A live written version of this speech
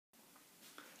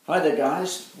Hi there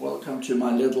guys, welcome to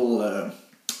my little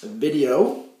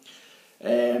video.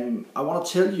 I want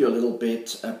to tell you a little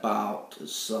bit about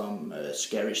some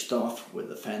scary stuff with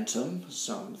the Phantom,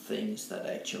 some things that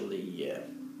actually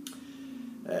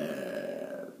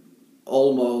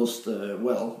almost,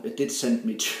 well, it did send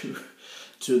me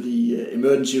to the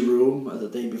emergency room the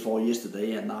day before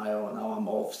yesterday, and now I'm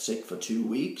off sick for 2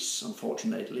 weeks.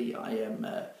 Unfortunately, I am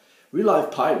a real-life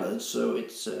pilot, so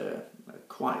it's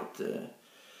quite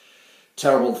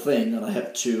terrible thing that I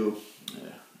have to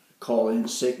call in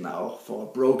sick now for a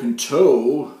broken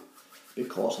toe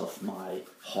because of my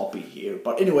hobby here.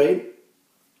 But anyway,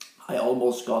 I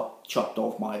almost got chopped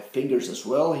off my fingers as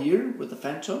well here with the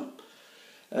Phantom.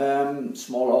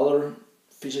 Small other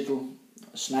physical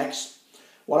snags.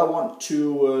 What I want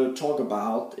to talk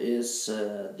about is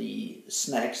the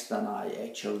snags that I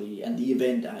actually, and the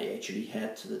event I actually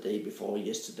had the day before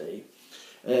yesterday.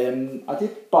 I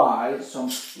did buy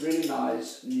some really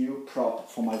nice new prop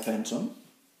for my Phantom.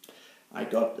 I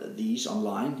got these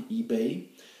online, eBay,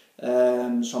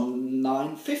 some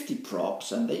 950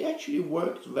 props, and they actually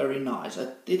worked very nice. I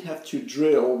did have to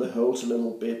drill the holes a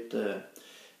little bit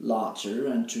larger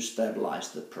and to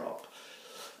stabilize the prop.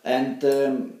 And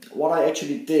what I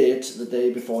actually did the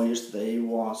day before yesterday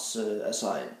was, as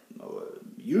I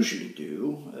usually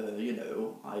do,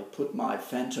 I put my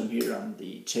Phantom here on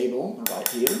the table right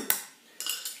here,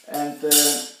 and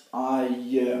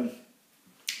I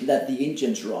let the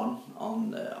engines run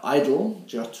on idle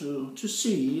just to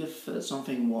see if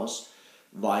something was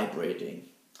vibrating.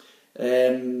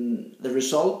 The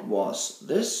result was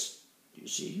this. You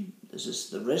see, this is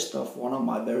the rest of one of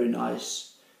my very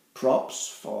nice props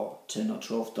for $10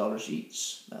 or $12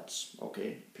 each. That's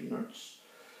okay, peanuts.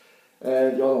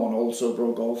 The other one also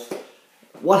broke off.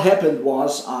 What happened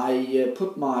was I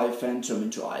put my Phantom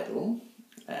into idle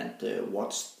and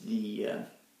watched the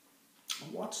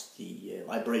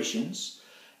vibrations,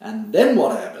 and then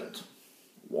what happened?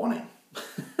 Warning.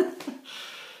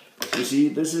 You see,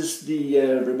 this is the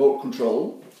remote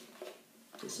control.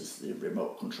 This is the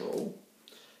remote control,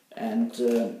 and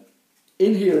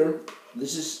in here,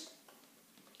 this is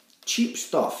cheap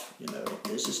stuff.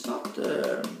 This is not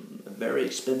very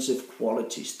expensive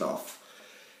quality stuff.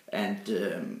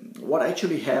 And what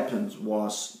actually happened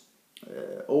was,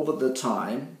 over the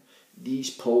time,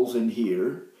 these poles in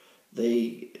here,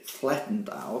 they flattened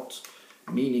out,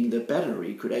 meaning the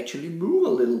battery could actually move a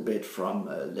little bit from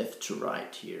left to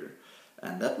right here.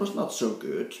 And that was not so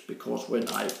good, because when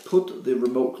I put the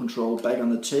remote control back on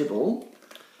the table,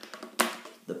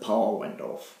 the power went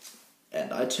off.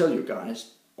 And I tell you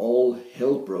guys, all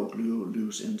hell broke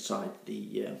loose inside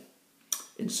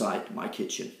my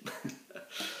kitchen.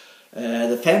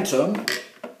 The Phantom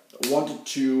wanted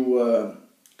to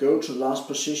go to the last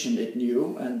position it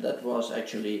knew, and that was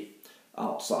actually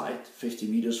outside 50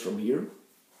 meters from here.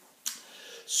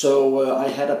 So I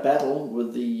had a battle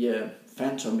with the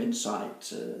Phantom inside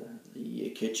the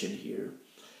kitchen here,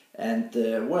 and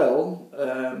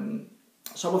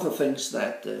some of the things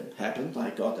that happened, I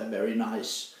got a very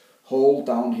nice hole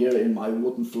down here in my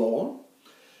wooden floor.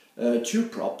 2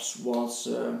 props was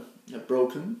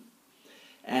broken,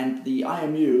 and the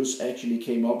IMUs actually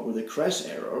came up with a crash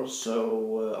error,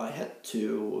 so I had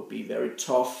to be very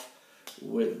tough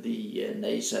with the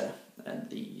NASA and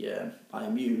the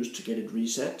IMUs to get it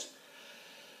reset.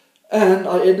 And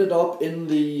I ended up in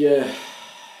the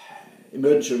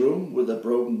emergency room with a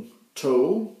broken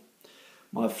toe.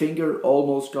 My finger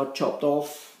almost got chopped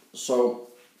off, so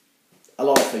a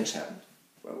lot of things happened.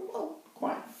 Well,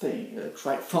 quite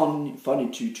funny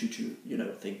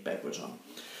to think backwards on.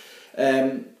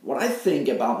 What I think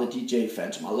about the DJI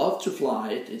Phantom, I love to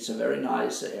fly it. It's a very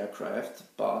nice aircraft,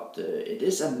 but it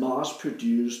is a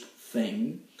mass-produced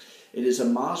thing. It is a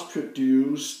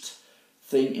mass-produced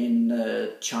thing in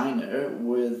China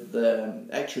with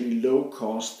actually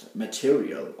low-cost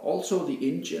material. Also the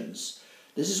engines.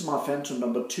 This is my Phantom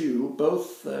number 2.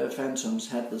 Both Phantoms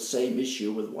had the same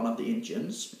issue with one of the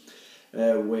engines,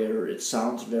 where it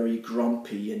sounds very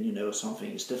grumpy, and something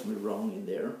is definitely wrong in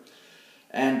there.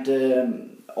 And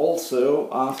also,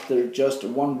 after just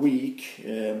 1 week,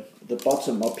 the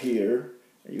bottom up here,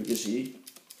 you can see,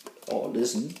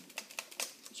 listen,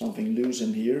 something loose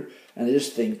in here, and this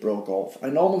thing broke off. I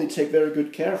normally take very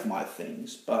good care of my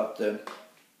things, but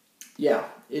yeah,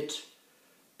 it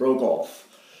broke off.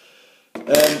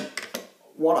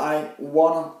 What I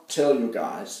want to tell you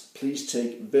guys, please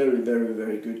take very, very,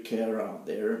 very good care out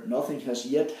there. Nothing has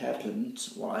yet happened,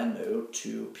 what I know,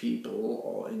 to people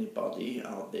or anybody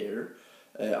out there.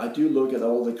 I do look at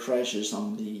all the crashes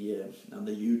on the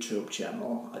YouTube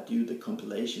channel. I do the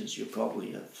compilations you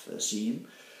probably have seen.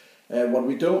 What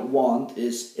we don't want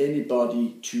is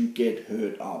anybody to get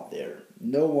hurt out there.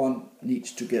 No one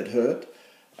needs to get hurt,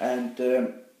 and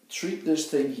treat this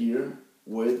thing here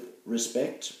with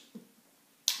respect.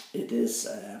 It is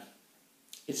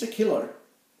it's a killer.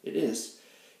 It is.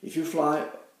 If you fly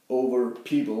over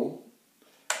people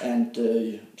and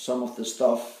some of the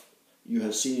stuff you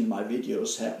have seen in my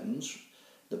videos happens,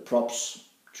 the props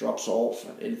drops off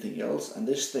and anything else, and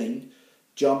this thing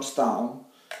jumps down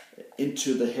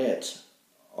into the head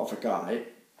of a guy,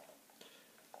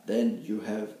 then you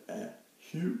have a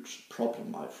huge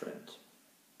problem, my friend.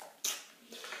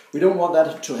 We don't want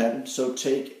that to happen, so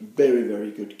take very,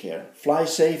 very good care. Fly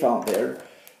safe out there.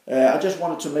 I just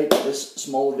wanted to make this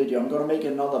small video. I'm going to make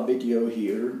another video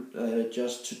here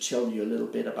just to tell you a little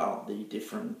bit about the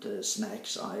different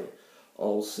snags I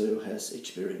also has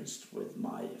experienced with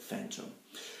my Phantom.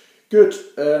 Good.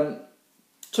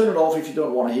 Turn it off if you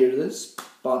don't want to hear this,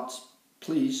 but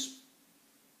please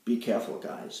be careful,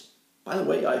 guys. By the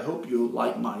way, I hope you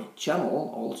like my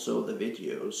channel, also the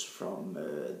videos from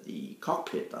the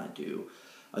cockpit I do.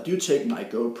 I do take my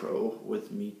GoPro with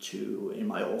me in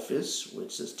my office,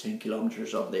 which is 10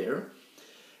 kilometers up there.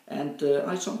 And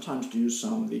I sometimes do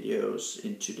some videos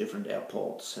into different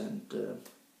airports and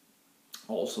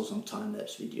also some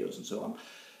time-lapse videos and so on.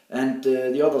 And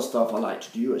the other stuff I like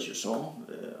to do, as you saw,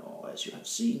 or as you have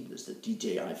seen, is the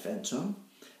DJI Phantom.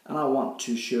 And I want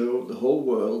to show the whole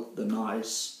world the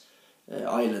nice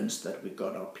islands that we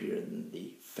got up here in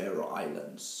the Faroe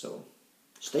Islands. So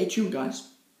stay tuned, guys,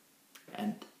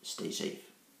 and stay safe.